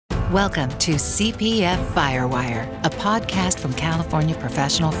Welcome to CPF Firewire, a podcast from California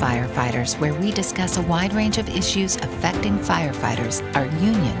professional firefighters where we discuss a wide range of issues affecting firefighters, our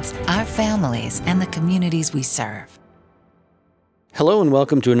unions, our families, and the communities we serve. Hello and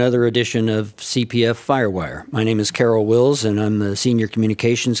welcome to another edition of CPF Firewire. My name is Carol Wills and I'm the Senior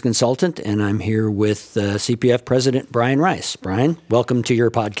Communications Consultant, and I'm here with CPF President Brian Rice. Brian, welcome to your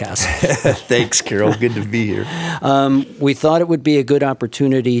podcast. Thanks, Carol. Good to be here. We thought it would be a good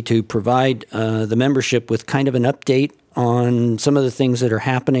opportunity to provide the membership with kind of an update on some of the things that are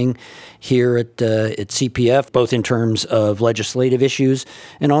happening here at CPF, both in terms of legislative issues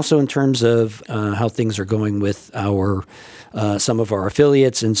and also in terms of how things are going with our some of our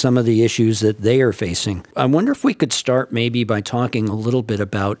affiliates and some of the issues that they are facing. I wonder if we could start maybe by talking a little bit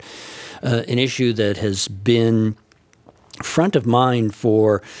about an issue that has been front of mind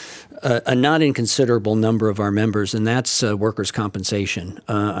for a not inconsiderable number of our members, and that's workers' compensation.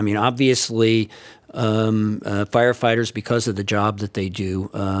 Obviously, firefighters, because of the job that they do,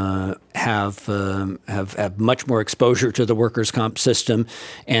 have much more exposure to the workers' comp system,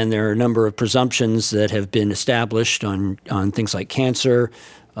 and there are a number of presumptions that have been established on things like cancer,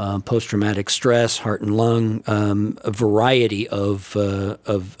 post-traumatic stress, heart and lung, a variety of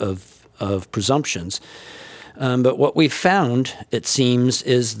presumptions. But what we've found, it seems,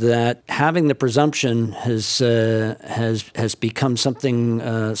 is that having the presumption has become something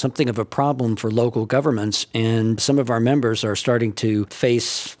of a problem for local governments, and some of our members are starting to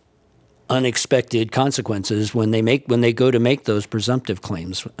face unexpected consequences when they go to make those presumptive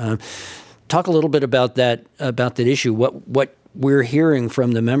claims. Talk a little bit about that issue. What we're hearing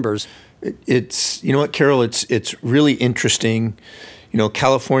from the members. It's Carol. It's really interesting.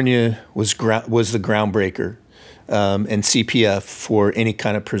 California was the groundbreaker. And CPF for any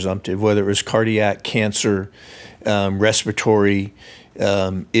kind of presumptive, whether it was cardiac, cancer, respiratory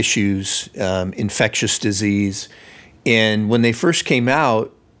issues, infectious disease. And when they first came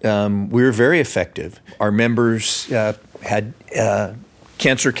out, we were very effective. Our members had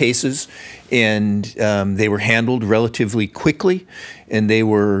cancer cases, and they were handled relatively quickly, and they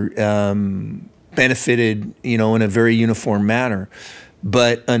were benefited, in a very uniform manner.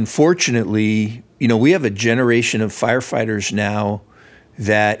 But unfortunately, we have a generation of firefighters now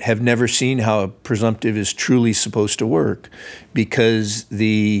that have never seen how a presumptive is truly supposed to work, because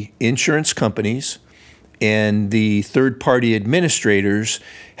the insurance companies and the third-party administrators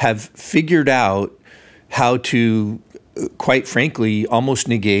have figured out how to, quite frankly, almost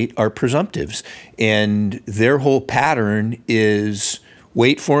negate our presumptives. And their whole pattern is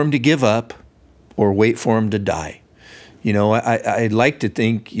wait for them to give up or wait for them to die. I'd like to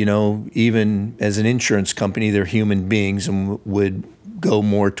think, even as an insurance company, they're human beings and would go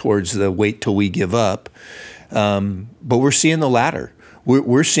more towards the wait till we give up. But we're seeing the latter.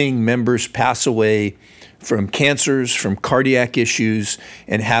 We're seeing members pass away from cancers, from cardiac issues,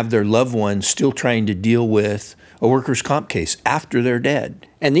 and have their loved ones still trying to deal with a workers' comp case after they're dead.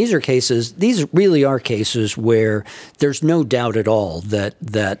 And these really are cases where there's no doubt at all that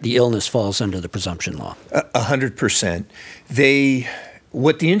the illness falls under the presumption law. 100%.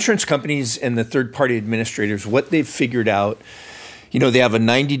 What the insurance companies and the third-party administrators, what they've figured out, they have a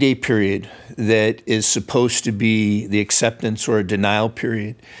 90-day period that is supposed to be the acceptance or a denial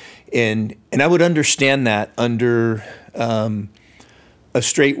period. And I would understand that under a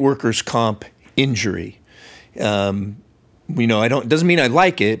straight workers' comp injury. Doesn't mean I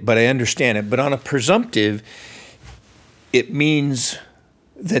like it, but I understand it. But on a presumptive, it means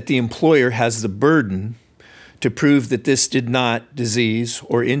that the employer has the burden to prove that this disease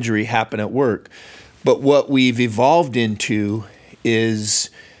or injury happen at work. But what we've evolved into is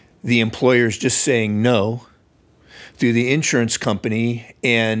the employers just saying no through the insurance company.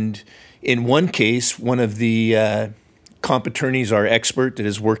 And in one case, one of the comp attorneys, our expert that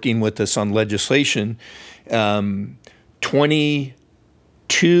is working with us on legislation,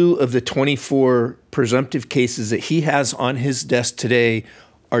 22 of the 24 presumptive cases that he has on his desk today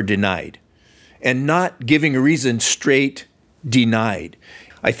are denied, and not giving a reason, straight denied.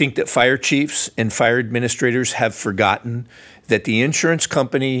 I think that fire chiefs and fire administrators have forgotten that the insurance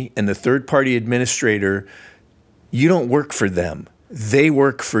company and the third-party administrator, you don't work for them. They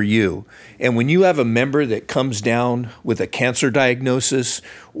work for you. And when you have a member that comes down with a cancer diagnosis,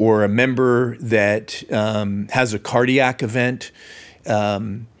 or a member that has a cardiac event,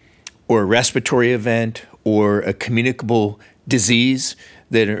 or a respiratory event, or a communicable disease,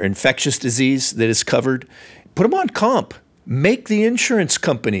 or infectious disease that is covered, put them on comp. Make the insurance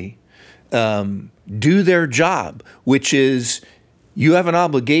company do their job, which is you have an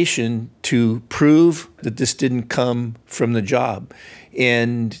obligation to prove that this didn't come from the job.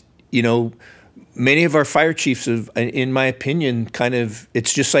 And many of our fire chiefs have, in my opinion,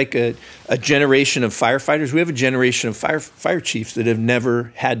 it's just like a generation of firefighters. We have a generation of fire chiefs that have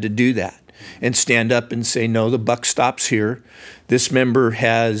never had to do that and stand up and say, no, the buck stops here. This member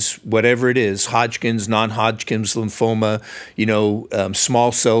has whatever it is, Hodgkin's, non-Hodgkin's lymphoma,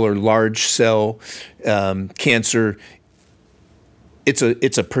 small cell or large cell cancer.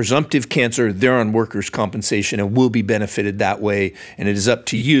 It's a presumptive cancer. They're on workers' compensation and will be benefited that way. And it is up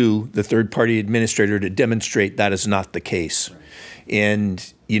to you, the third-party administrator, to demonstrate that is not the case.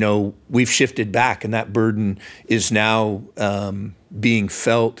 And, we've shifted back, and that burden is now being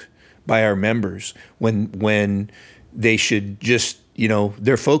felt by our members when they should just,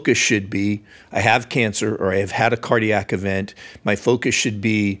 their focus should be, I have cancer or I have had a cardiac event. My focus should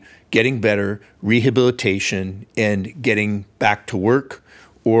be getting better, rehabilitation, and getting back to work,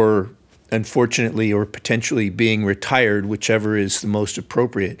 or unfortunately or potentially being retired, whichever is the most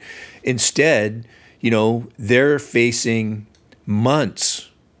appropriate. Instead, they're facing months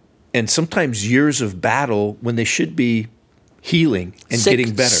and sometimes years of battle when they should be healing and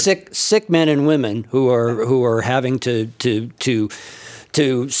getting better. Sick men and women who are having to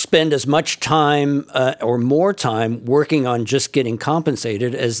spend as much time or more time working on just getting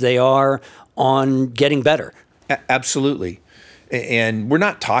compensated as they are on getting better. Absolutely. And we're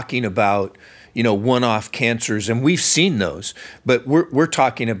not talking about, one-off cancers, and we've seen those, but we're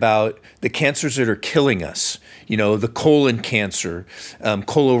talking about the cancers that are killing us. The colon cancer,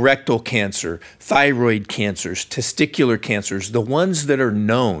 colorectal cancer, thyroid cancers, testicular cancers, the ones that are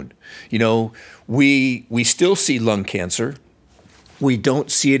known. We still see lung cancer. We don't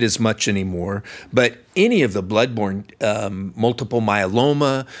see it as much anymore, but any of the bloodborne, multiple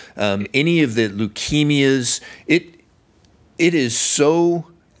myeloma, any of the leukemias, it is so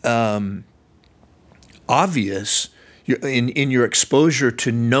obvious in your exposure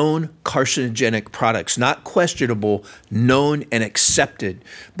to known carcinogenic products, not questionable, known and accepted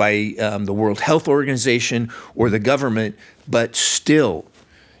by the World Health Organization or the government, but still,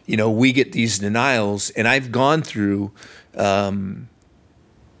 we get these denials. And I've gone through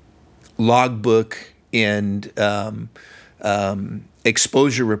logbook and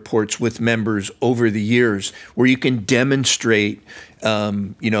exposure reports with members over the years where you can demonstrate,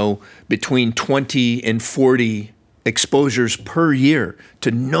 between 20 and 40 exposures per year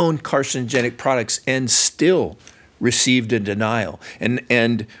to known carcinogenic products and still received a denial.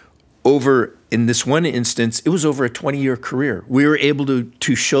 And over, in this one instance, it was over a 20-year career. We were able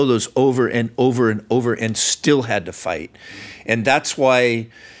to show those over and over and over and still had to fight. And that's why,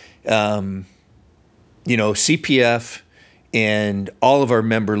 CPF and all of our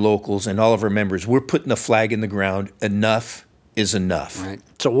member locals and all of our members, we're putting the flag in the ground. Enough is enough. Right.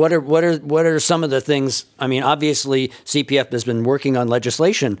 So what are some of the things? I mean, obviously, CPF has been working on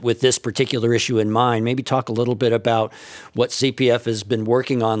legislation with this particular issue in mind. Maybe talk a little bit about what CPF has been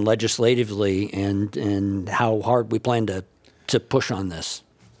working on legislatively and how hard we plan to push on this.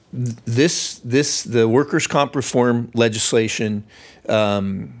 The workers' comp reform legislation,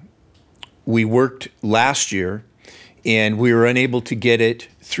 we worked last year, and we were unable to get it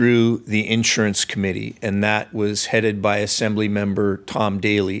through the insurance committee, and that was headed by Assembly Member Tom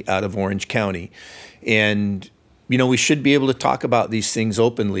Daly out of Orange County. And, we should be able to talk about these things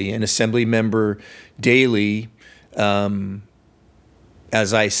openly. And Assembly Member Daly, as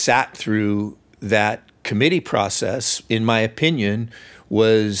I sat through that committee process, in my opinion,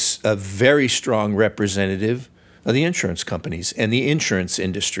 was a very strong representative of the insurance companies and the insurance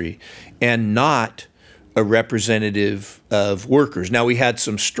industry, and not a representative of workers. Now, we had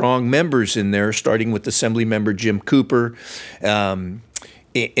some strong members in there, starting with Assembly Member Jim Cooper and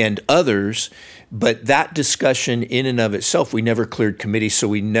others, but that discussion in and of itself, we never cleared committee, so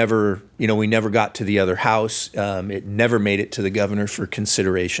we never got to the other house. It never made it to the governor for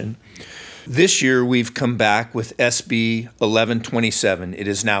consideration. This year, we've come back with SB 1127. It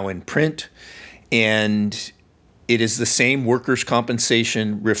is now in print, and it is the same workers'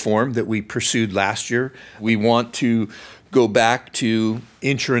 compensation reform that we pursued last year. We want to go back to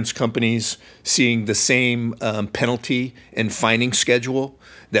insurance companies seeing the same penalty and fining schedule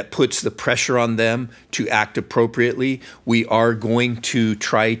that puts the pressure on them to act appropriately. We are going to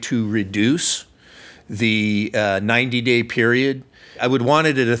try to reduce the 90-day period. I would want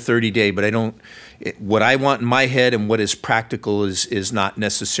it at a 30-day, but I don't. what I want in my head and what is practical is not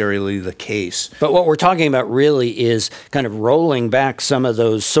necessarily the case. But what we're talking about really is kind of rolling back some of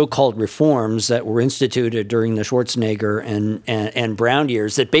those so-called reforms that were instituted during the Schwarzenegger and Brown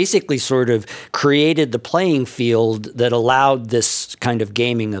years that basically sort of created the playing field that allowed this kind of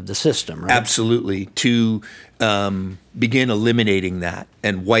gaming of the system, right? Absolutely. To begin eliminating that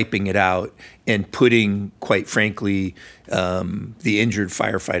and wiping it out and putting, quite frankly, the injured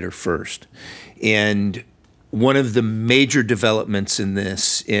firefighter first. And one of the major developments in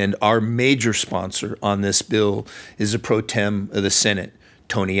this, and our major sponsor on this bill, is the pro tem of the Senate,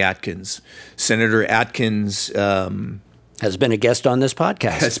 Tony Atkins. Senator Atkins has been a guest on this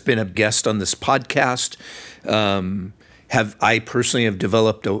podcast. I personally have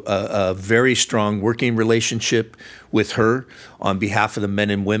developed a very strong working relationship with her on behalf of the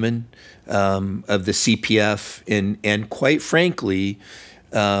men and women of the CPF, and quite frankly,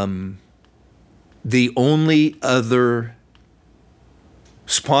 the only other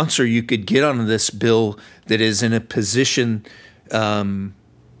sponsor you could get on this bill that is in a position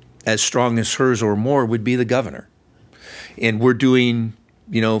as strong as hers or more would be the governor. And we're doing,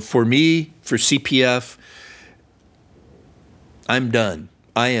 for me, for CPF, I'm done.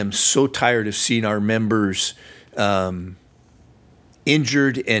 I am so tired of seeing our members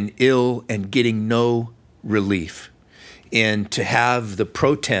injured and ill and getting no relief. And to have the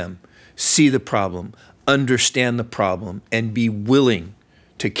pro tem see the problem, understand the problem, and be willing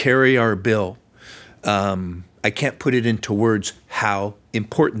to carry our bill, I can't put it into words how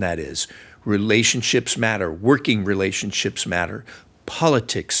important that is. Relationships matter. Working relationships matter.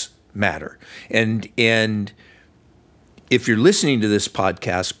 Politics matter. And if you're listening to this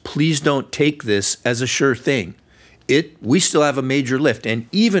podcast, please don't take this as a sure thing. We still have a major lift. And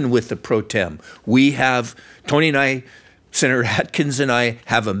even with the pro tem, Tony and I, Senator Atkins and I,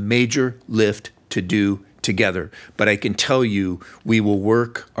 have a major lift to do together. But I can tell you, we will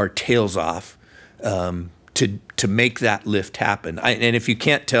work our tails off to make that lift happen. And if you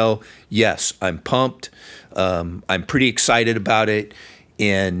can't tell, yes, I'm pumped. I'm pretty excited about it.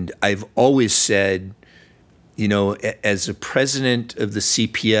 And I've always said, as a president of the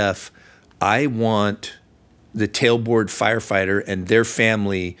CPF, I want the tailboard firefighter and their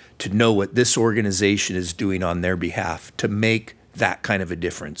family to know what this organization is doing on their behalf to make that kind of a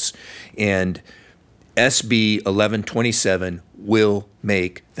difference. And SB 1127 will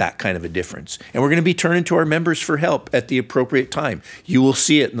make that kind of a difference. And we're going to be turning to our members for help at the appropriate time. You will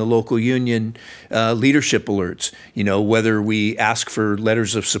see it in the local union leadership alerts, whether we ask for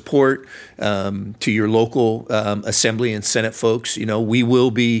letters of support to your local assembly and Senate folks. We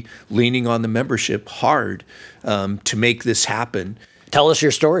will be leaning on the membership hard to make this happen. Tell us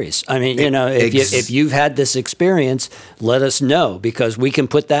your stories. I mean, if you've had this experience, let us know, because we can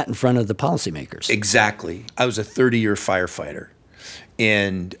put that in front of the policymakers. Exactly. I was a 30-year firefighter,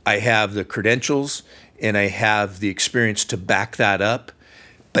 and I have the credentials and I have the experience to back that up.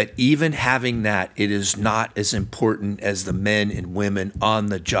 But even having that, it is not as important as the men and women on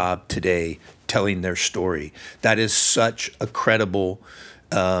the job today telling their story. That is such a credible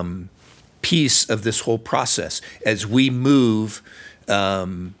piece of this whole process as we move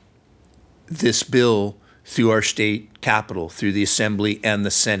this bill through our state capitol, through the Assembly and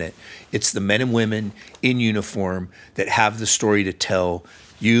the Senate. It's the men and women in uniform that have the story to tell.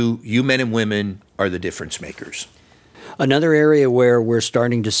 You men and women are the difference makers. Another area where we're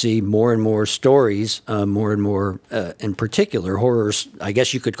starting to see more and more stories, more and more, in particular, horrors, I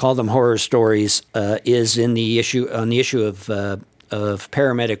guess you could call them horror stories, is on the issue of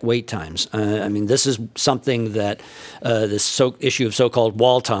paramedic wait times. This is something that this issue of so-called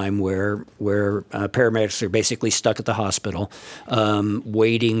wall time, where paramedics are basically stuck at the hospital,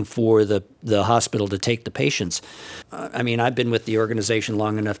 waiting for the hospital to take the patients. I've been with the organization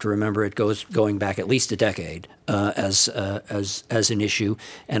long enough to remember it going back at least a decade as an issue,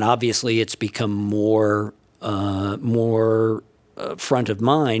 and obviously it's become more front of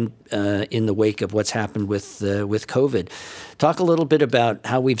mind in the wake of what's happened with COVID. Talk a little bit about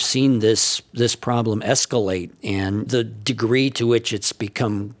how we've seen this problem escalate and the degree to which it's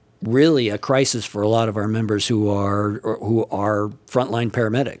become really a crisis for a lot of our members who are frontline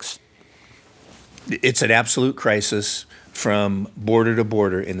paramedics. It's an absolute crisis from border to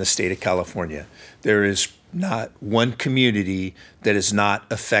border in the state of California. There is not one community that is not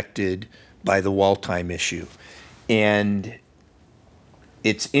affected by the wall time issue. And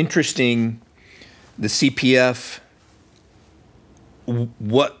it's interesting, the CPF,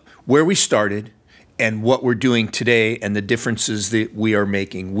 where we started and what we're doing today and the differences that we are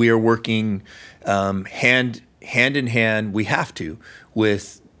making. We are working hand in hand, we have to,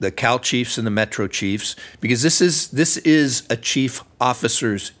 with the Cal chiefs and the Metro chiefs, because this is a chief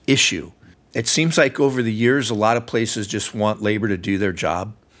officer's issue. It seems like over the years, a lot of places just want labor to do their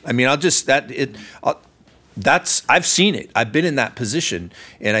job. I mean, I've seen it. I've been in that position,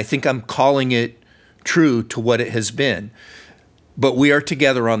 and I think I'm calling it true to what it has been. But we are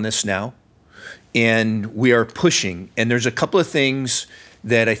together on this now, and we are pushing. And there's a couple of things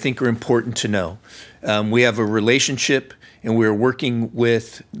that I think are important to know. We have a relationship, and we're working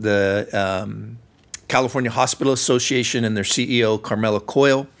with the California Hospital Association and their CEO, Carmela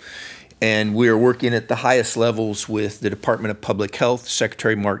Coyle. And we are working at the highest levels with the Department of Public Health,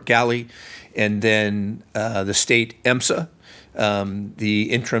 Secretary Mark Ghaly, and then the state EMSA,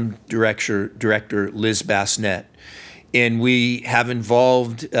 the interim director Liz Bassnett. And we have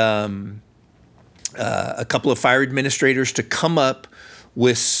involved a couple of fire administrators to come up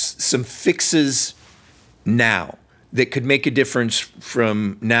with some fixes now that could make a difference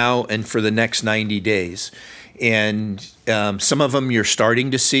from now and for the next 90 days. And some of them you're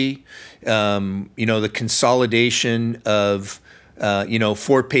starting to see, the consolidation of,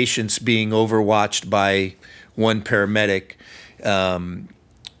 4 patients being overwatched by 1 paramedic,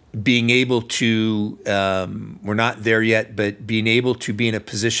 being able to, we're not there yet, but being able to be in a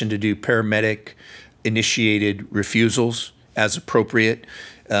position to do paramedic-initiated refusals as appropriate,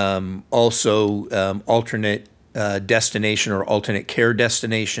 also alternate destination or alternate care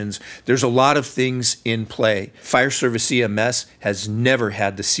destinations. There's a lot of things in play. Fire Service EMS has never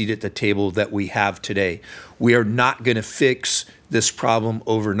had the seat at the table that we have today. We are not going to fix this problem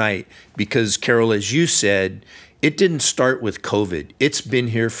overnight because, Carol, as you said, it didn't start with COVID. It's been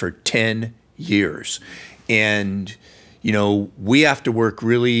here for 10 years. And, we have to work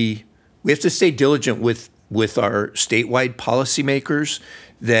we have to stay diligent with our statewide policymakers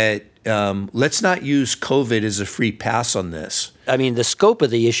that let's not use COVID as a free pass on this. I mean, the scope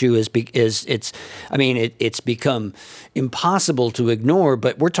of the issue it's become impossible to ignore.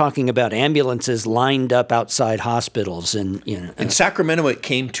 But we're talking about ambulances lined up outside hospitals, and in Sacramento, it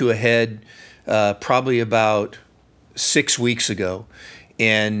came to a head probably about 6 weeks ago.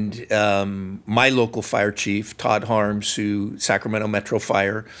 And my local fire chief, Todd Harms, Sacramento Metro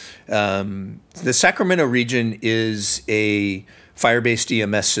Fire, the Sacramento region is a fire-based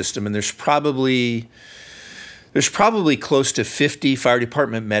EMS system, and there's probably close to 50 fire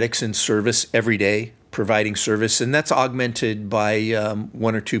department medics in service every day providing service, and that's augmented by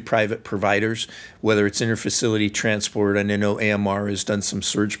 1 or 2 private providers, whether it's interfacility transport. I know AMR has done some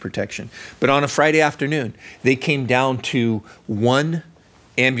surge protection. But on a Friday afternoon, they came down to 1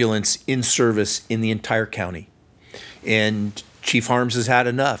 ambulance in service in the entire county. And Chief Harms has had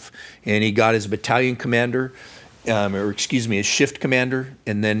enough. And he got his battalion commander, his shift commander,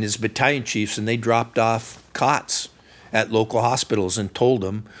 and then his battalion chiefs, and they dropped off cots at local hospitals and told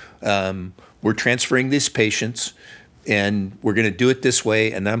them, we're transferring these patients and we're going to do it this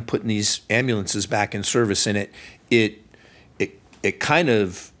way, and I'm putting these ambulances back in service. And it kind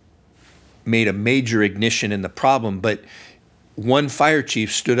of made a major ignition in the problem. But one fire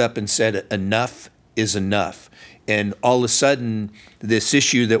chief stood up and said, enough is enough. And all of a sudden, this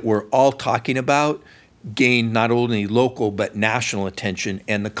issue that we're all talking about gained not only local but national attention,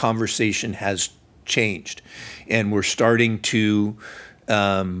 and the conversation has changed. And we're starting to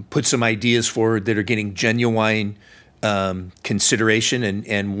put some ideas forward that are getting genuine consideration.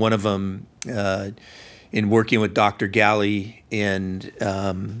 And one of them, in working with Dr. Ghaly and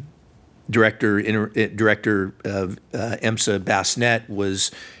Director of EMSA Bassnett,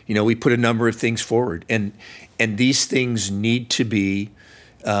 was, we put a number of things forward, and these things need to be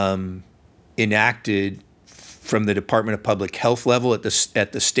enacted from the Department of Public Health level at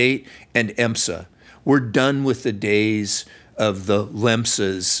the state and EMSA. We're done with the days of the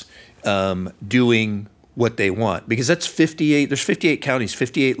LEMSAs doing what they want, because that's 58. There's 58 counties,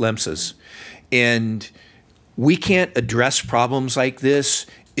 58 LEMSAs, and we can't address problems like this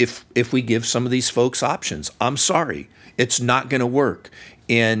if we give some of these folks options. I'm sorry, it's not going to work.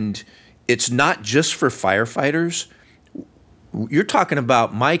 And it's not just for firefighters. You're talking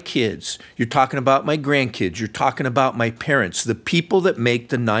about my kids. You're talking about my grandkids. You're talking about my parents, the people that make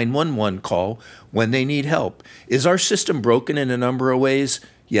the 911 call when they need help. Is our system broken in a number of ways?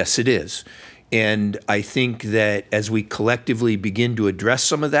 Yes, it is. And I think that as we collectively begin to address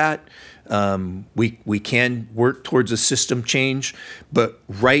some of that, we can work towards a system change. But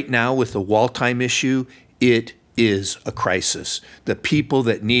right now, with the wall time issue, it is a crisis. The people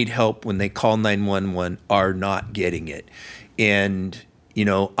that need help when they call 911 are not getting it. And,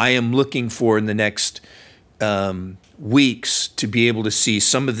 I am looking for in the next weeks to be able to see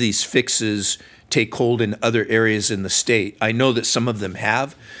some of these fixes take hold in other areas in the state. I know that some of them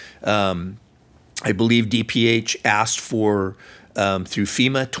have. I believe DPH asked for, through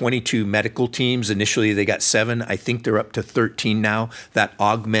FEMA, 22 medical teams. Initially, they got 7. I think they're up to 13 now. That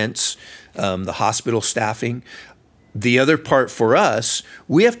augments the hospital staffing. The other part for us,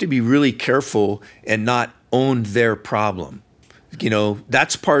 we have to be really careful and not own their problem. You know,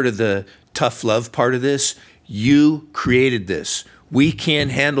 that's part of the tough love part of this. You created this. We can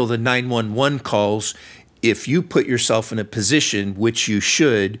handle the 911 calls if you put yourself in a position, which you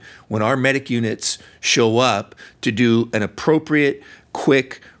should, when our medic units show up, to do an appropriate,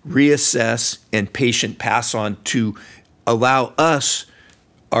 quick reassess and patient pass on to allow us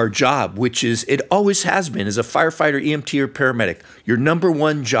our job, which is, it always has been, as a firefighter, EMT, or paramedic, your number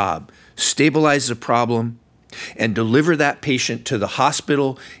one job, stabilize the problem and deliver that patient to the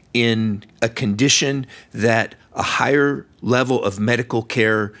hospital in a condition that a higher level of medical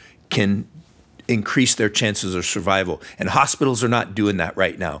care can increase their chances of survival. And hospitals are not doing that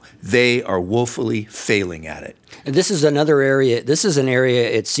right now. They are woefully failing at it. And this is another area, this is an area,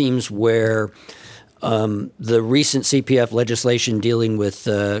 it seems, where the recent CPF legislation dealing with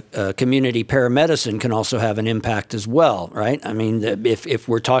community paramedicine can also have an impact as well, right? I mean, if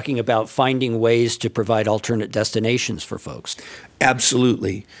we're talking about finding ways to provide alternate destinations for folks.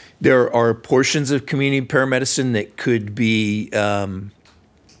 Absolutely. There are portions of community paramedicine that could be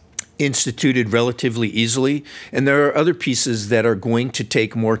instituted relatively easily, and there are other pieces that are going to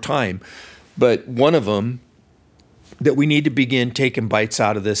take more time. But one of them that we need to begin taking bites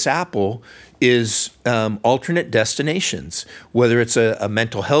out of this apple is alternate destinations, whether it's a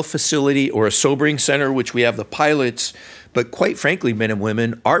mental health facility or a sobering center, which we have the pilots. But quite frankly, men and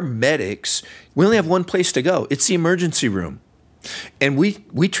women, our medics, we only have one place to go. It's the emergency room. And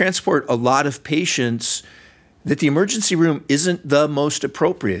we transport a lot of patients that the emergency room isn't the most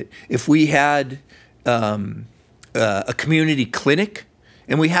appropriate. If we had a community clinic,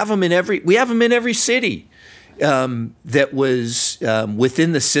 and we have them in every city, that was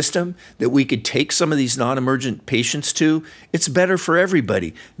within the system that we could take some of these non-emergent patients to, it's better for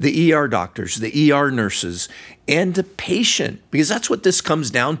everybody. The ER doctors, the ER nurses, and the patient, because that's what this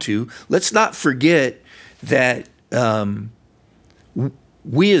comes down to. Let's not forget that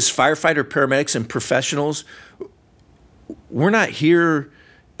we as firefighter, paramedics, and professionals, we're not here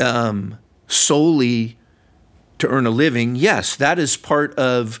solely to earn a living. Yes, that is part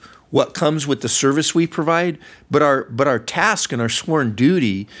of what comes with the service we provide, but our task and our sworn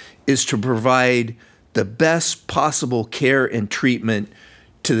duty is to provide the best possible care and treatment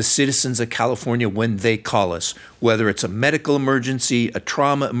to the citizens of California when they call us, whether it's a medical emergency, a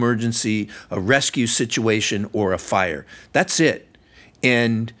trauma emergency, a rescue situation, or a fire. That's it.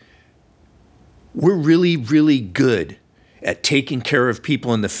 And we're really, really good at taking care of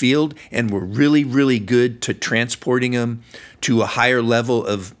people in the field, and we're really, really good to transporting them to a higher level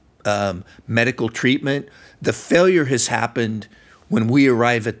of medical treatment. The failure has happened when we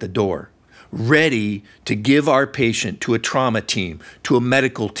arrive at the door, ready to give our patient to a trauma team, to a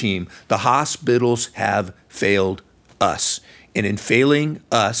medical team. The hospitals have failed us. And in failing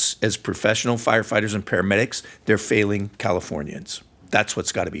us as professional firefighters and paramedics, they're failing Californians. That's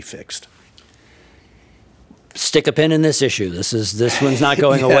what's got to be fixed. Stick a pin in this issue. This one's not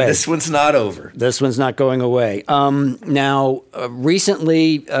going away. This one's not over. This one's not going away. Now,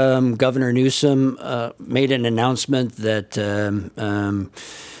 recently, Governor Newsom made an announcement that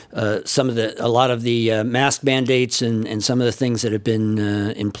a lot of the mask mandates and some of the things that have been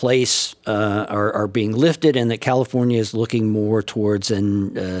in place are being lifted, and that California is looking more towards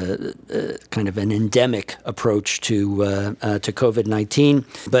kind of an endemic approach to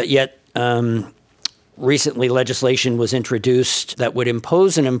COVID-19. But yet, recently, legislation was introduced that would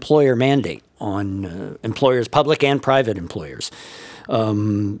impose an employer mandate on employers, public and private employers.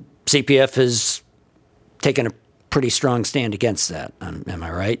 CPF has taken a pretty strong stand against that. Am I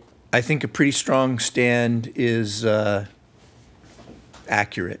right? I think a pretty strong stand is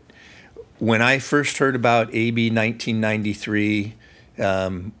accurate. When I first heard about AB 1993,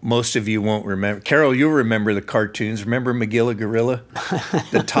 most of you won't remember. Carol, you'll remember the cartoons. Remember Magilla Gorilla?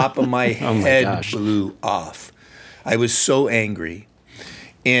 The top of my head blew off. I was so angry.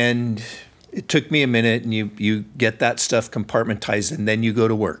 And it took me a minute, and you get that stuff compartmentized, and then you go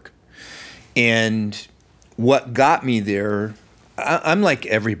to work. And what got me there, I'm like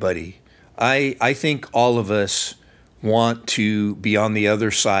everybody. I think all of us want to be on the other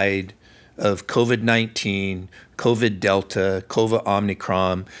side of COVID-19, COVID Delta, COVID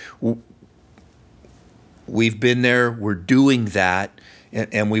Omicron. We've been there, we're doing that,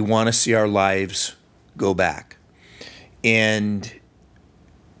 and we want to see our lives go back. And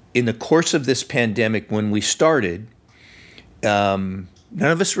in the course of this pandemic, when we started, none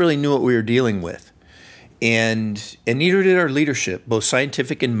of us really knew what we were dealing with. And neither did our leadership, both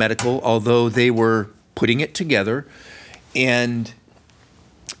scientific and medical, although they were putting it together. And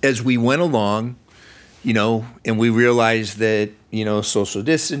as we went along, and we realized that, social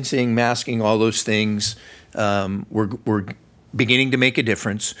distancing, masking, all those things were beginning to make a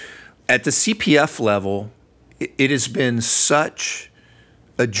difference. At the CPF level, it has been such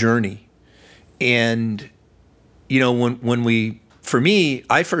a journey. And, for me,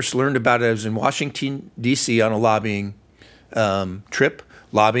 I first learned about it. I was in Washington, D.C. on a lobbying trip,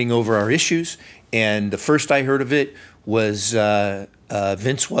 lobbying over our issues. And the first I heard of it was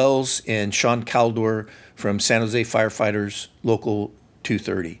Vince Wells and Sean Caldor from San Jose Firefighters Local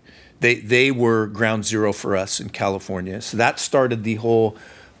 230. They were ground zero for us in California. So that started the whole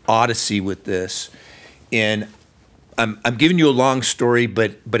odyssey with this. And I'm giving you a long story,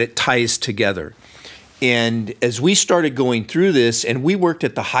 but it ties together. And as we started going through this, and we worked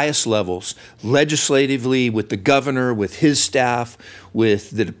at the highest levels, legislatively, with the governor, with his staff,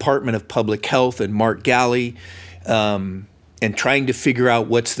 with the Department of Public Health and Mark Galley, and trying to figure out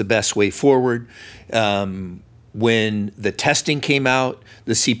what's the best way forward. When the testing came out,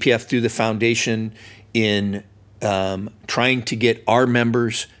 the CPF through the foundation in trying to get our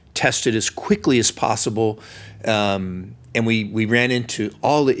members tested as quickly as possible. And we ran into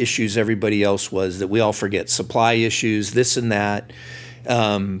all the issues everybody else was that we all forget, supply issues, this and that.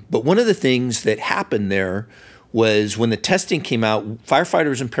 But one of the things that happened there was when the testing came out,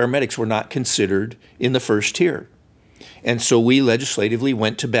 firefighters and paramedics were not considered in the first tier. And so we legislatively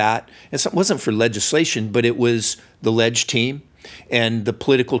went to bat. It wasn't for legislation, but it was the ledge team and the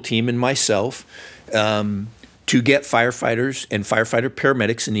political team and myself to get firefighters and firefighter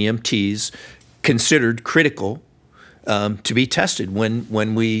paramedics and EMTs considered critical to be tested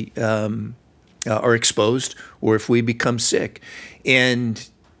when we are exposed or if we become sick. And,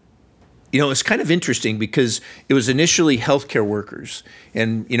 it's kind of interesting because it was initially healthcare workers.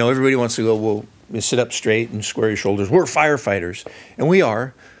 And, everybody wants to go, well, you sit up straight and square your shoulders. We're firefighters, and we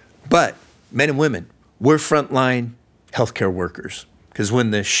are. But men and women, we're frontline healthcare workers. Because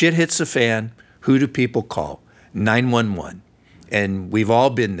when the shit hits the fan, who do people call? 911. And we've all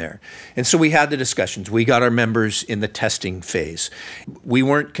been there. And so we had the discussions. We got our members in the testing phase. We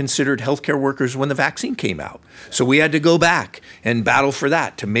weren't considered healthcare workers when the vaccine came out. So we had to go back and battle for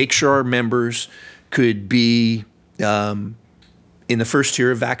that to make sure our members could be in the first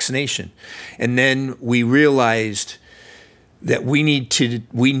tier of vaccination. And then we realized that we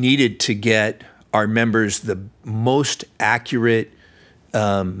needed to get our members the most accurate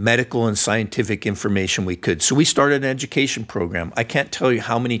medical and scientific information we could. So we started an education program. I can't tell you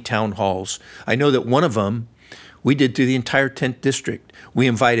how many town halls. I know that one of them we did through the entire 10th district. We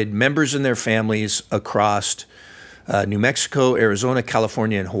invited members and their families across New Mexico, Arizona,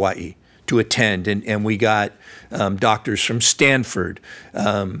 California, and Hawaii to attend. And we got doctors from Stanford,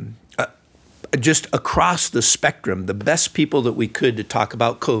 just across the spectrum, the best people that we could to talk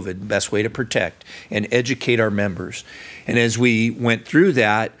about COVID, best way to protect and educate our members. And as we went through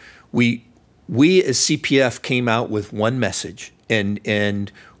that, we as CPF came out with one message,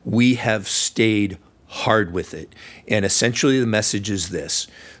 and we have stayed hard with it. And essentially the message is this: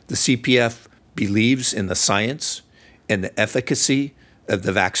 the CPF believes in the science and the efficacy of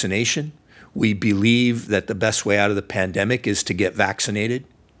the vaccination. We believe that the best way out of the pandemic is to get vaccinated.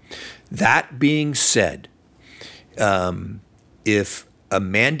 That being said, if a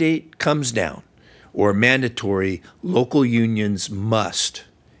mandate comes down or mandatory, local unions must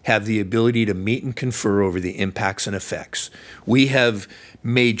have the ability to meet and confer over the impacts and effects. We have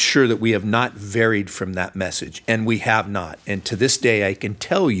made sure that we have not varied from that message, and we have not. And to this day, I can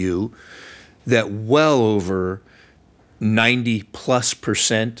tell you that well over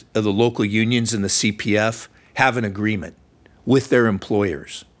 90+% of the local unions in the CPF have an agreement with their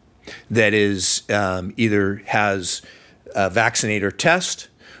employers that is either has a vaccinator test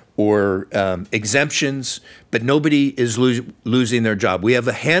or exemptions, but nobody is losing their job. We have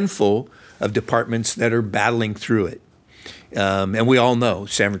a handful of departments that are battling through it. And we all know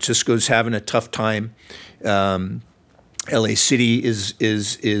San Francisco's having a tough time. LA City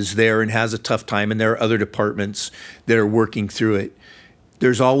is there and has a tough time, and there are other departments that are working through it.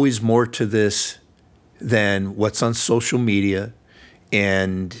 There's always more to this than what's on social media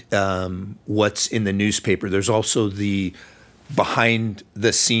and what's in the newspaper. There's also the behind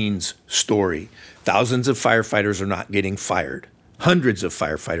the scenes story. Thousands of firefighters are not getting fired. Hundreds of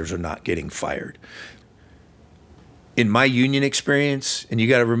firefighters are not getting fired. In my union experience, and you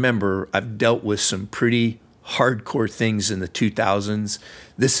got to remember, I've dealt with some pretty hardcore things in the 2000s.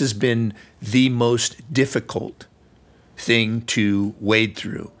 This has been the most difficult thing to wade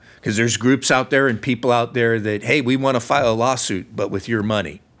through, because there's groups out there and people out there that, hey, we want to file a lawsuit, but with your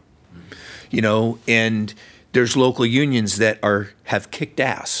money, and there's local unions that have kicked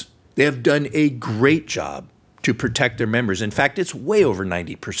ass. They have done a great job to protect their members. In fact, it's way over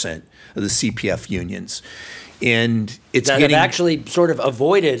 90% of the CPF unions. And it's that have actually sort of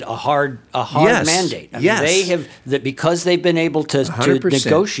avoided a hard Yes, mandate. yes. They have, that because they've been able to 100%.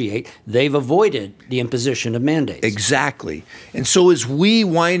 negotiate, they've avoided the imposition of mandates. Exactly. And so as we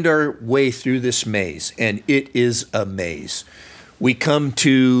wind our way through this maze, and it is a maze, we come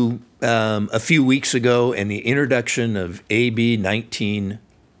to a few weeks ago and the introduction of AB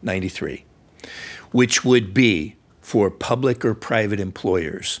 1993, which would be for public or private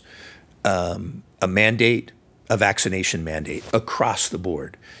employers a mandate, a vaccination mandate across the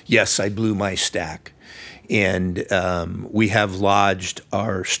board. Yes, I blew my stack. And we have lodged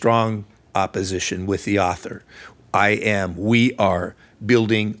our strong opposition with the author. We are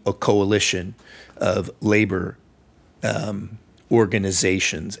building a coalition of labor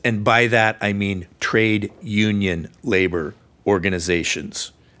organizations. And by that, I mean trade union labor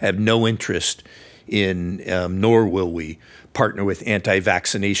organizations. I have no interest in, nor will we partner with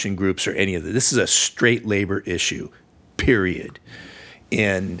anti-vaccination groups or any of that. This is a straight labor issue, period.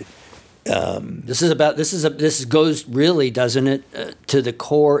 And this goes really, doesn't it, to the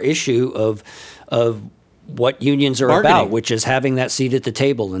core issue of what unions are bargaining. about, which is having that seat at the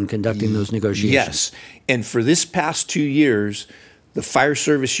table and conducting those negotiations. Yes. And for this past 2 years, the fire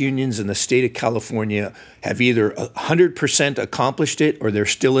service unions in the state of California have either 100% accomplished it or they're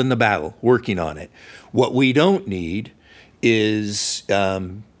still in the battle working on it. What we don't need is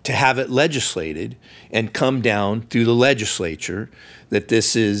to have it legislated and come down through the legislature that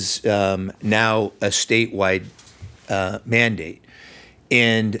this is now a statewide mandate.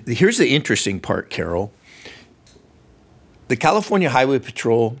 And here's the interesting part, Carol. The California Highway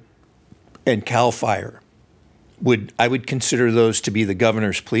Patrol and CAL FIRE, I would consider those to be the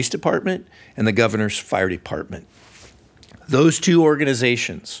governor's police department and the governor's fire department. Those two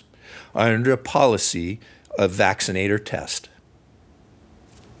organizations are under a policy of vaccinate or test.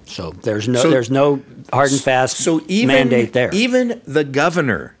 So there's no hard and fast mandate there. Even the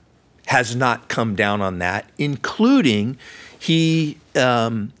governor has not come down on that, including he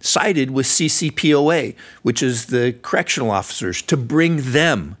sided with CCPOA, which is the correctional officers, to bring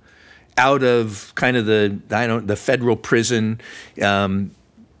them out of kind of the federal prison.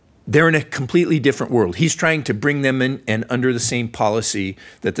 They're in a completely different world. He's trying to bring them in and under the same policy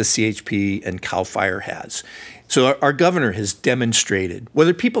that the CHP and CAL FIRE has. So our governor has demonstrated,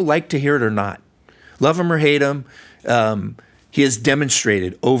 whether people like to hear it or not, love him or hate him, he has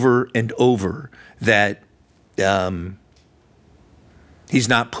demonstrated over and over that he's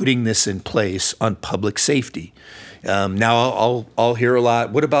not putting this in place on public safety. Now I'll hear a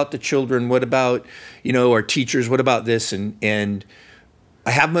lot. What about the children? What about our teachers? What about this? And I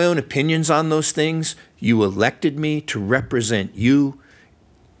have my own opinions on those things. You elected me to represent you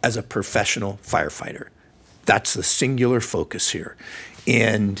as a professional firefighter. That's the singular focus here.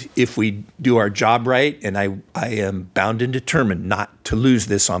 And if we do our job right, and I am bound and determined not to lose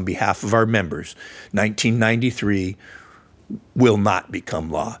this on behalf of our members, 1993 will not become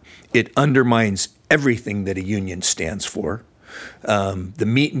law. It undermines everything that a union stands for. The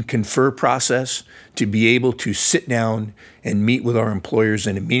meet and confer process, to be able to sit down and meet with our employers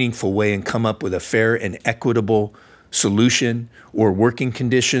in a meaningful way and come up with a fair and equitable solution or working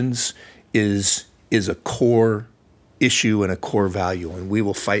conditions is a core issue and a core value, and we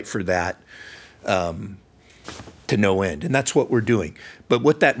will fight for that to no end. And that's what we're doing. But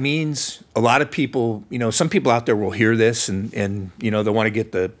what that means, a lot of people, some people out there will hear this and they want to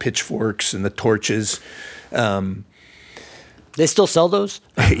get the pitchforks and the torches. They still sell those?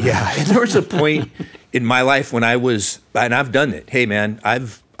 Yeah. And there was a point in my life when and I've done it. Hey man,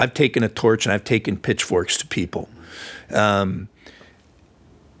 I've taken a torch and I've taken pitchforks to people. At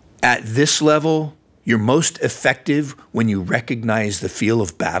this level, you're most effective when you recognize the feel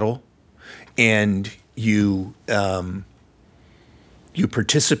of battle and you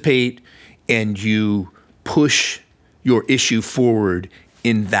participate and you push your issue forward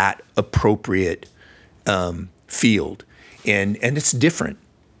in that appropriate field. And it's different.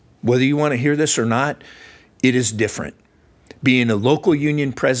 Whether you want to hear this or not, it is different. Being a local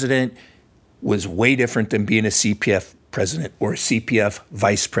union president was way different than being a CPF president or a CPF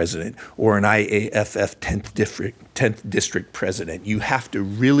vice president or an IAFF 10th district president. You have to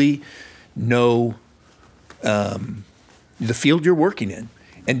really know the field you're working in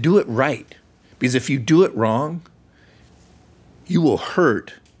and do it right, Because if you do it wrong, you will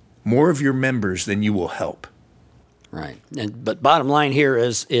hurt more of your members than you will help. Right. But bottom line here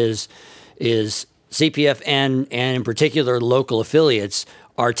is CPF and in particular local affiliates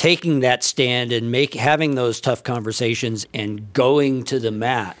are taking that stand and having those tough conversations and going to the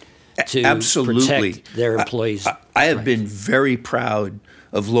mat to Absolutely. protect their employees. I have been very proud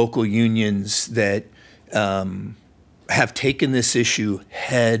of local unions that have taken this issue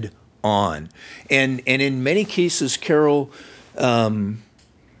head on. And in many cases, Carol, at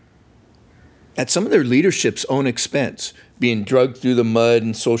some of their leadership's own expense, being dragged through the mud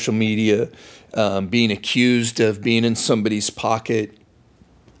in social media, being accused of being in somebody's pocket.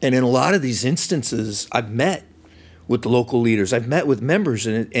 And in a lot of these instances, I've met with the local leaders. I've met with members,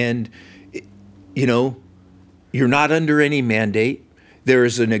 and you know, you're not under any mandate. There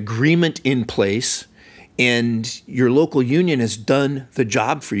is an agreement in place, and your local union has done the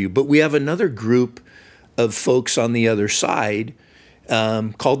job for you. But we have another group of folks on the other side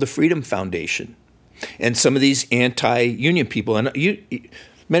called the Freedom Foundation. And some of these anti-union people, and you,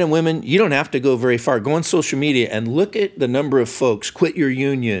 men and women, you don't have to go very far. Go on social media and look at the number of folks, quit your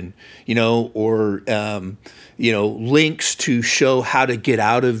union, or links to show how to get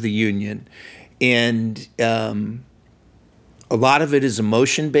out of the union. And a lot of it is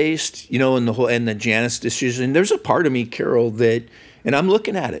emotion-based, and the Janus decision. There's a part of me, Carol, that, and I'm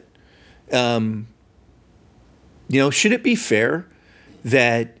looking at it, should it be fair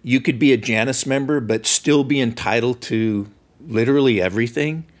that you could be a Janus member but still be entitled to literally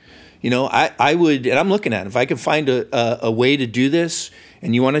everything? I would, and I'm looking at it, if I could find a way to do this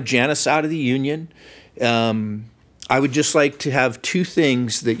and you want to Janus out of the union, I would just like to have two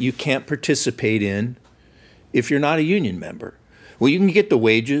things that you can't participate in if you're not a union member. Well, you can get the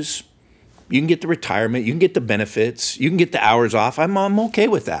wages, you can get the retirement, you can get the benefits, you can get the hours off. I'm okay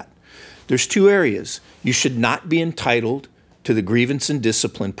with that. There's two areas. You should not be entitled to the grievance and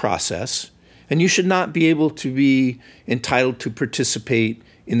discipline process, and you should not be able to be entitled to participate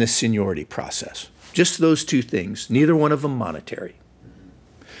in the seniority process. Just those two things, neither one of them monetary.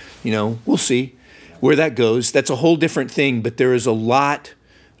 We'll see where that goes. That's a whole different thing, but there is a lot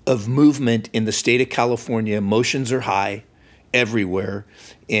of movement in the state of California. Emotions are high everywhere,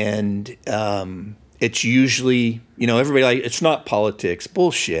 and it's usually, everybody it's not politics.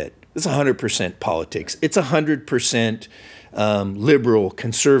 Bullshit. It's 100% politics. It's 100% liberal,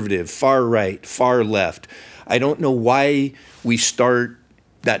 conservative, far right, far left. I don't know why we start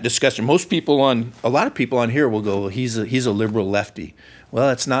that discussion. A lot of people on here will go, well, he's a liberal lefty. Well,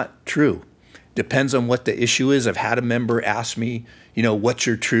 that's not true. Depends on what the issue is. I've had a member ask me, what's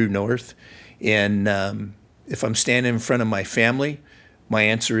your true north? And if I'm standing in front of my family, my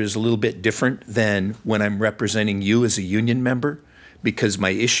answer is a little bit different than when I'm representing you as a union member, because my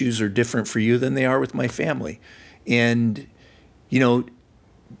issues are different for you than they are with my family. And,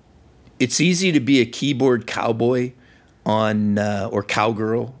 it's easy to be a keyboard cowboy or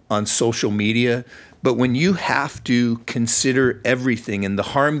cowgirl on social media, but when you have to consider everything and the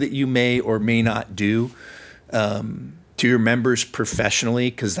harm that you may or may not do to your members professionally,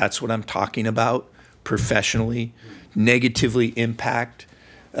 because that's what I'm talking about, professionally, negatively impact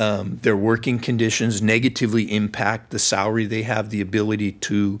their working conditions, negatively impact the salary they have the ability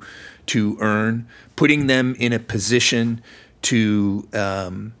to earn, putting them in a position to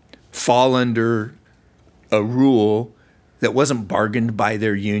fall under a rule that wasn't bargained by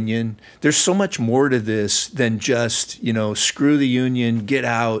their union. There's so much more to this than just, screw the union, get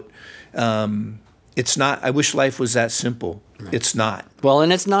out. It's not, I wish life was that simple. Right. It's not. Well,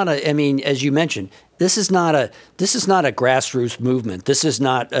 and it's not as you mentioned, this is not a grassroots movement. This is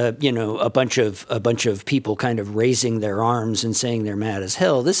not a bunch of people kind of raising their arms and saying they're mad as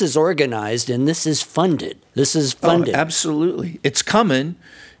hell. This is organized and this is funded. Oh, absolutely. It's coming.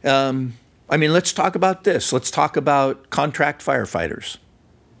 Let's talk about this. Let's talk about contract firefighters.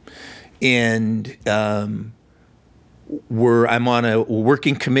 And I'm on a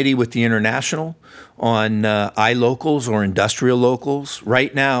working committee with the International on iLocals or industrial locals.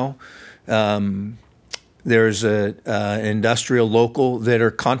 Right now, there's an industrial local that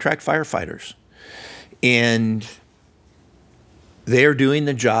are contract firefighters. And they're doing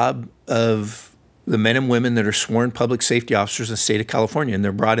the job of the men and women that are sworn public safety officers in the state of California, and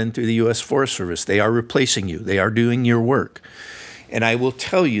they're brought in through the U.S. Forest Service. They are replacing you. They are doing your work. And I will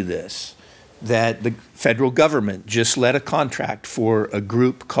tell you this, that the federal government just let a contract for a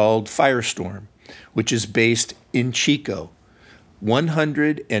group called Firestorm, which is based in Chico,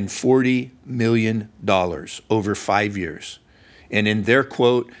 $140 million over 5 years. And in their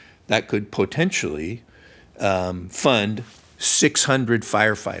quote, that could potentially fund 600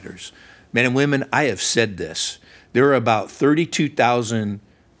 firefighters. Men and women, I have said this. There are about 32,000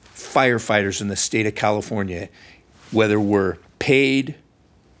 firefighters in the state of California, whether we're paid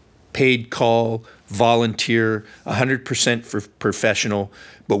call, volunteer, 100% for professional,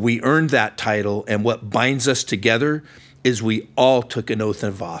 but we earned that title, and what binds us together is we all took an oath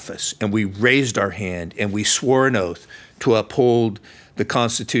of office, and we raised our hand, and we swore an oath to uphold the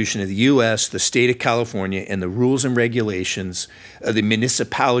Constitution of the U.S., the state of California, and the rules and regulations of the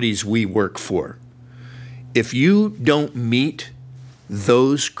municipalities we work for. If you don't meet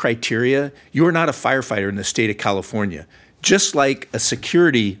those criteria, you are not a firefighter in the state of California, just like a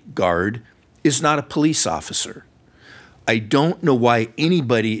security guard is not a police officer. I don't know why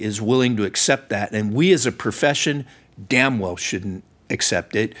anybody is willing to accept that, and we as a profession damn well shouldn't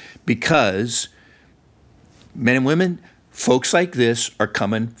accept it, because men and women, folks like this are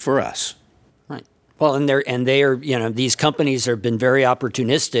coming for us. Right. Well, and they are, these companies have been very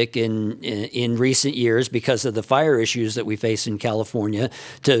opportunistic in recent years because of the fire issues that we face in California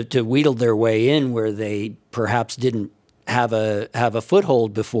to wheedle their way in where they perhaps didn't have a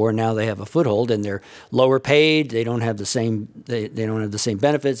foothold before. Now they have a foothold, and they're lower paid. They don't have the same they don't have the same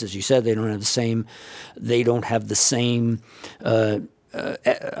benefits, as you said. They don't have the same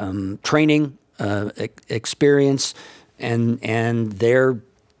training experience, and they're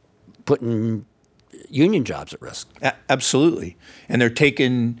putting union jobs at risk. Absolutely, and they're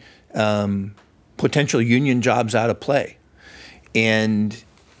taking potential union jobs out of play. And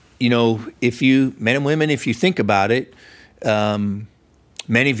if you men and women, if you think about it.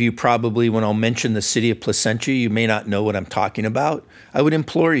 Many of you probably, when I'll mention the city of Placentia, you may not know what I'm talking about. I would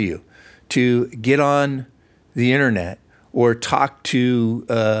implore you to get on the internet or talk to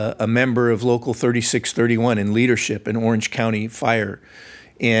a member of Local 3631 in leadership in Orange County Fire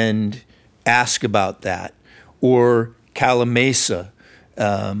and ask about that. Or Calamasa,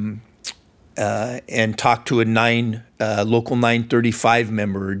 and talk to a Local 935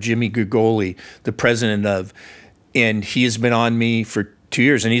 member, Jimmy Gugoli, the president of. And he has been on me for 2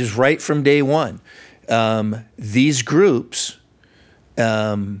 years, and he's right from day one. These groups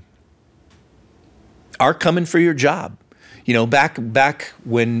are coming for your job. Back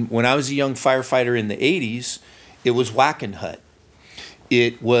when I was a young firefighter in the 80s, it was Wackenhut.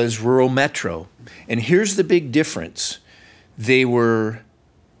 It was Rural Metro. And here's the big difference. They were,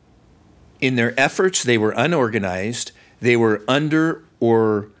 in their efforts, they were unorganized. They were under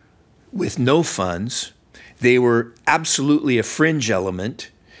or with no funds. They were absolutely a fringe element,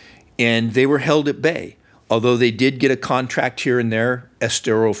 and they were held at bay. Although they did get a contract here and there,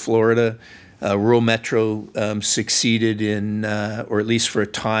 Estero, Florida, Rural Metro succeeded in, or at least for a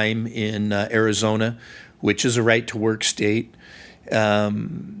time, in Arizona, which is a right-to-work state.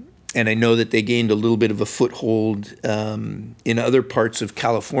 And I know that they gained a little bit of a foothold in other parts of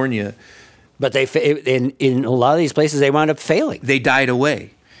California. But in a lot of these places, they wound up failing. They died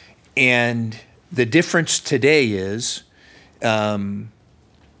away. And the difference today is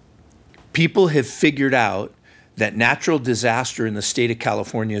people have figured out that natural disaster in the state of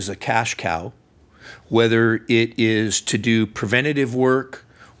California is a cash cow, whether it is to do preventative work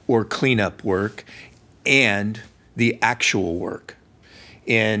or cleanup work and the actual work.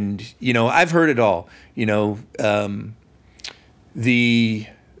 And, I've heard it all. The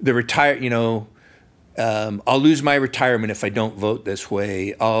retire, I'll lose my retirement if I don't vote this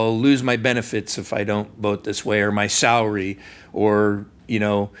way. I'll lose my benefits if I don't vote this way, or my salary, or,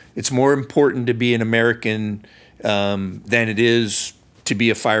 it's more important to be an American than it is to be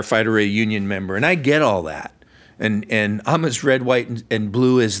a firefighter or a union member. And I get all that. And I'm as red, white, and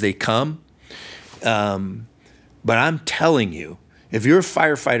blue as they come. But I'm telling you, if you're a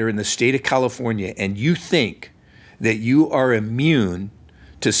firefighter in the state of California and you think that you are immune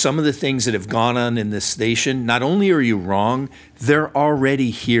to some of the things that have gone on in this station, not only are you wrong, they're already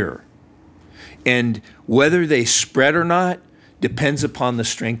here. And whether they spread or not depends upon the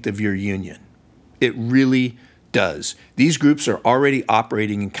strength of your union. It really does. These groups are already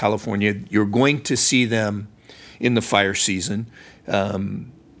operating in California. You're going to see them in the fire season. Fire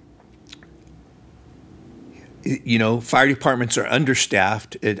departments are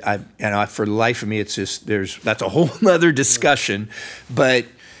understaffed. For the life of me, it's just that's a whole other discussion. But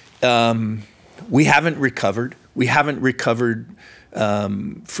we haven't recovered. We haven't recovered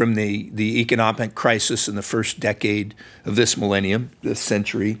from the economic crisis in the first decade of this millennium, this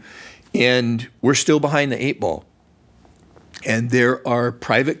century, and we're still behind the 8 ball. And there are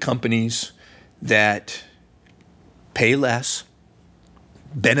private companies that pay less,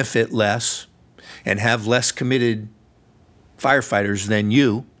 benefit less, and have less committed firefighters than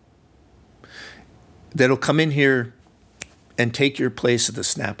you that'll come in here and take your place at the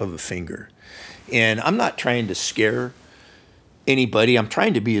snap of a finger. And I'm not trying to scare anybody. I'm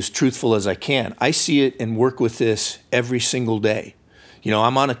trying to be as truthful as I can. I see it and work with this every single day. You know,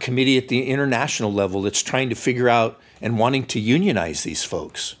 I'm on a committee at the international level that's trying to figure out and wanting to unionize these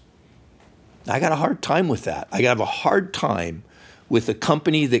folks. I got a hard time with that. I have a hard time with a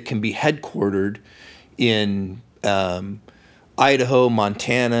company that can be headquartered in Idaho,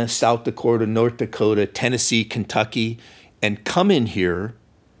 Montana, South Dakota, North Dakota, Tennessee, Kentucky, and come in here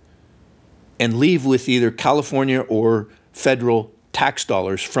and leave with either California or federal tax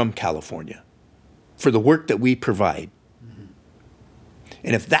dollars from California for the work that we provide. Mm-hmm.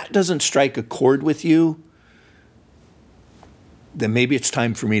 And if that doesn't strike a chord with you, then maybe it's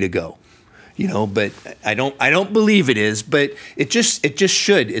time for me to go. You know, but I don't believe it is, but it just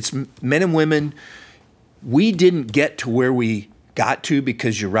should. It's men and women. We didn't get to where we got to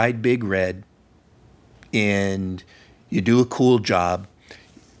because you ride Big Red and you do a cool job.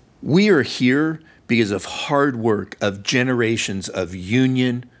 We are here because of hard work of generations of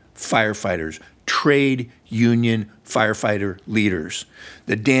union firefighters, trade union firefighter leaders,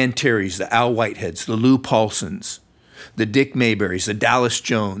 the Dan Terrys, the Al Whiteheads, the Lou Paulsons, the Dick Mayberrys, the Dallas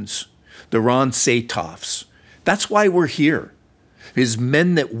Jones, the Ron Satoffs. That's why we're here. Because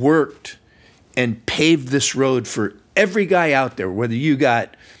men that worked and paved this road for every guy out there, whether you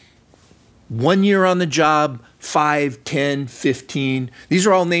got 1 year on the job, 5, 10, 15. These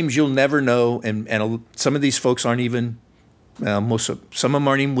are all names you'll never know, and some of these folks aren't even, some of them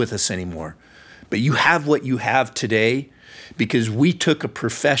aren't even with us anymore. But you have what you have today because we took a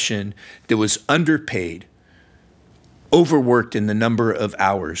profession that was underpaid, overworked in the number of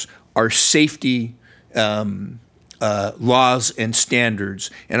hours. Our safety laws and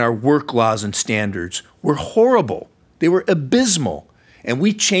standards and our work laws and standards were horrible. They were abysmal. And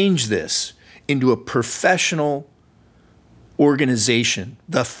we changed this into a professional organization,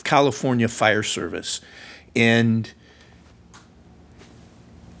 the California Fire Service. And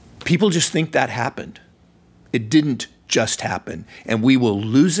people just think that happened. It didn't just happen. And we will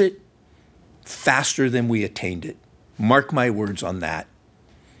lose it faster than we attained it. Mark my words on that.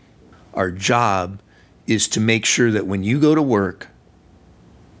 Our job is to make sure that when you go to work,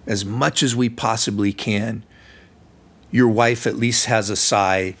 as much as we possibly can, your wife at least has a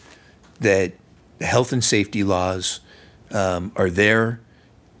sigh that the health and safety laws are there.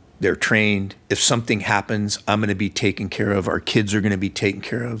 They're trained. If something happens, I'm going to be taken care of. Our kids are going to be taken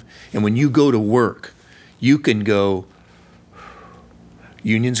care of. And when you go to work, you can go,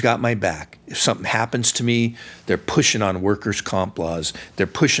 union's got my back. If something happens to me, they're pushing on workers' comp laws. They're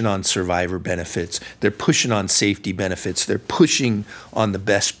pushing on survivor benefits. They're pushing on safety benefits. They're pushing on the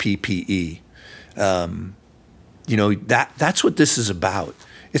best PPE. You know, that's what this is about.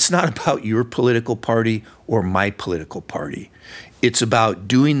 It's not about your political party or my political party. It's about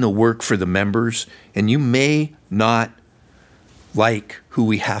doing the work for the members, and you may not like who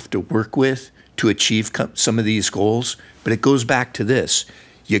we have to work with to achieve some of these goals, but it goes back to this.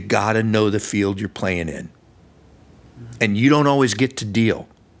 You got to know the field you're playing in. And you don't always get to deal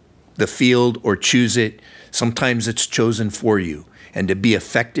the field or choose it. Sometimes it's chosen for you. And to be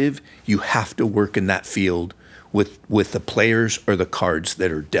effective, you have to work in that field with the players or the cards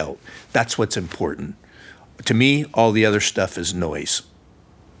that are dealt. That's what's important. To me, all the other stuff is noise.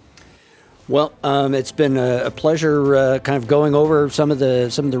 Well, it's been a pleasure kind of going over some of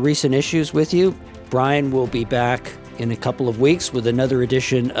the recent issues with you. Brian will be back in a couple of weeks with another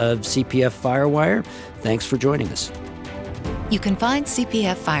edition of CPF Firewire. Thanks for joining us. You can find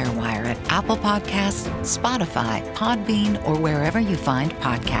CPF Firewire at Apple Podcasts, Spotify, Podbean, or wherever you find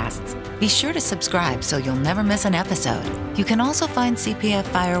podcasts. Be sure to subscribe so you'll never miss an episode. You can also find CPF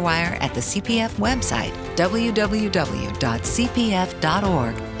Firewire at the CPF website, www.cpf.org,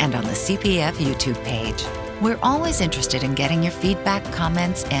 and on the CPF YouTube page. We're always interested in getting your feedback,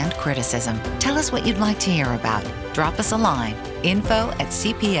 comments, and criticism. Tell us what you'd like to hear about. Drop us a line,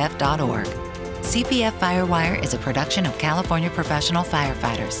 info@cpf.org. CPF Firewire is a production of California Professional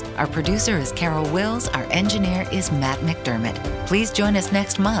Firefighters. Our producer is Carol Wills. Our engineer is Matt McDermott. Please join us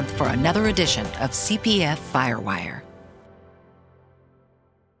next month for another edition of CPF Firewire.